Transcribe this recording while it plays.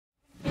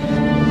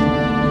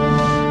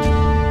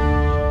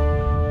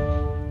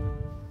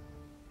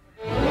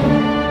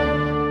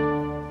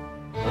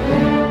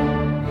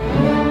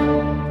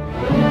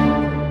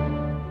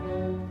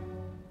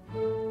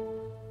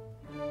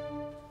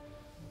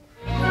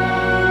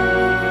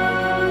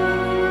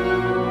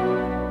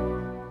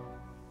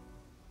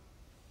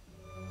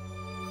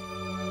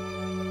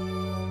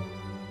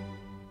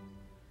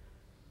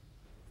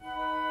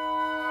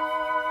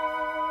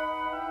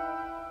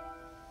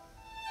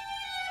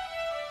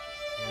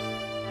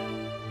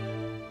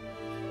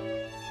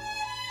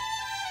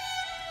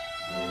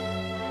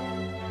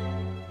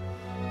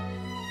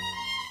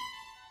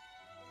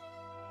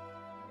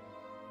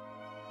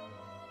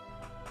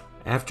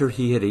After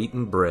he had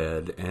eaten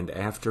bread, and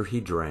after he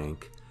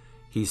drank,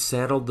 he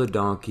saddled the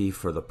donkey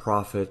for the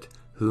prophet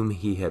whom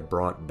he had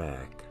brought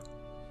back.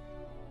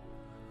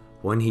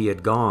 When he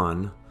had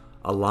gone,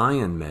 a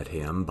lion met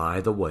him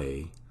by the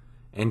way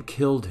and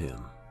killed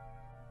him.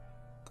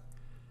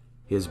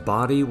 His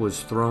body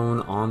was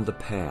thrown on the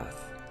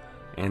path,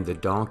 and the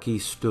donkey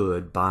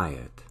stood by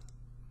it.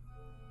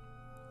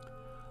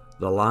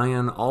 The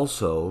lion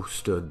also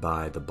stood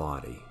by the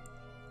body.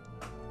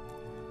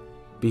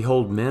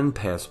 Behold, men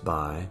passed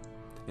by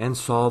and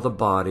saw the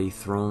body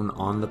thrown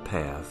on the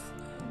path,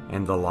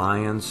 and the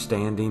lion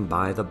standing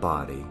by the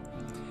body,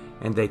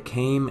 and they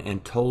came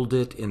and told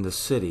it in the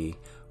city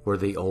where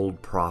the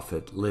old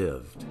prophet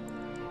lived.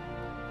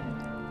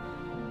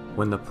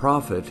 When the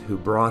prophet who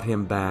brought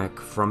him back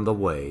from the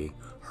way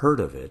heard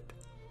of it,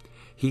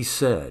 he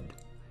said,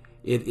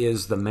 "It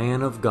is the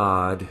man of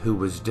God who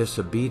was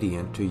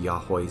disobedient to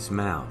Yahweh's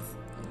mouth.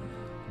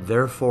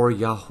 Therefore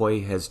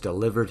Yahweh has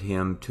delivered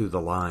him to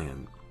the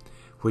lion,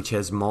 which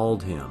has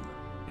mauled him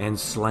and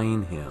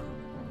slain him,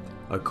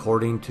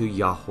 according to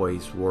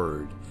Yahweh's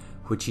word,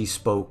 which he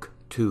spoke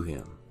to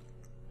him."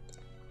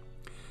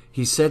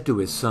 He said to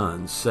his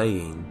sons,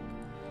 saying,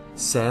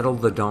 "Saddle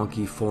the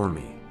donkey for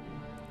me."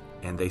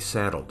 And they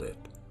saddled it.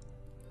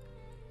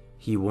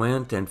 He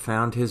went and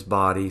found his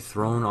body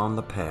thrown on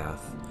the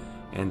path,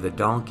 and the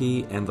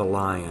donkey and the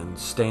lion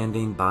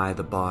standing by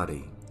the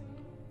body.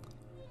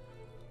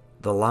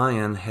 The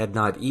lion had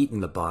not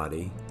eaten the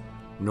body,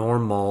 nor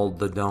mauled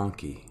the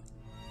donkey.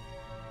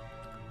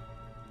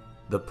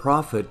 The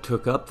prophet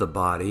took up the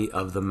body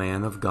of the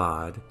man of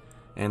God,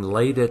 and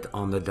laid it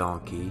on the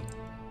donkey,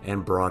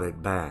 and brought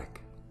it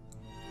back.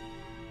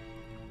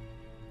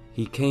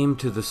 He came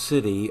to the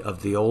city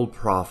of the old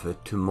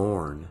prophet to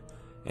mourn,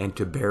 and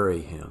to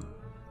bury him.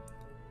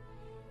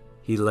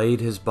 He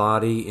laid his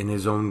body in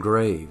his own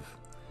grave,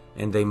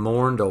 and they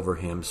mourned over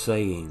him,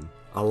 saying,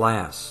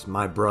 "Alas,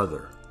 my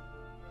brother."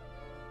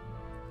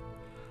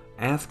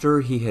 After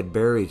he had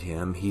buried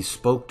him, he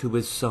spoke to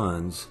his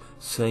sons,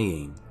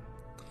 saying,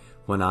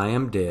 "When I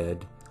am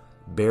dead,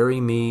 bury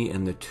me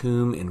in the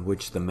tomb in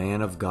which the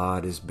man of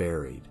God is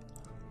buried.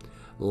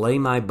 Lay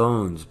my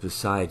bones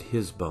beside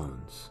his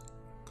bones.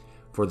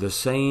 For the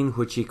saying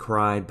which he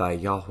cried by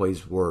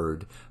Yahweh's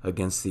word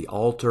against the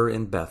altar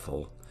in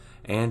Bethel,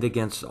 and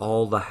against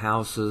all the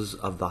houses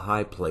of the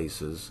high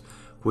places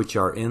which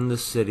are in the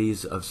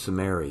cities of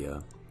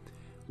Samaria,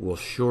 will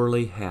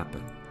surely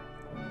happen."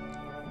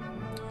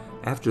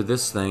 After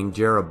this thing,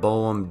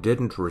 Jeroboam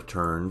didn't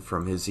return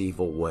from his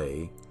evil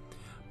way,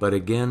 but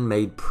again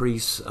made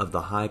priests of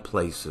the high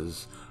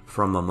places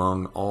from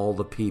among all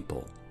the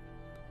people.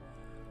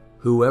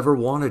 Whoever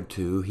wanted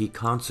to, he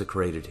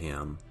consecrated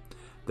him,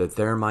 that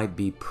there might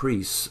be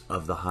priests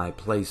of the high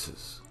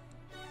places.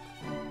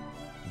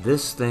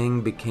 This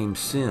thing became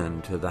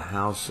sin to the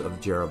house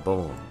of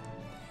Jeroboam,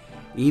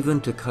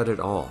 even to cut it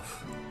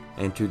off,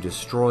 and to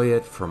destroy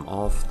it from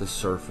off the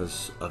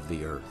surface of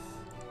the earth.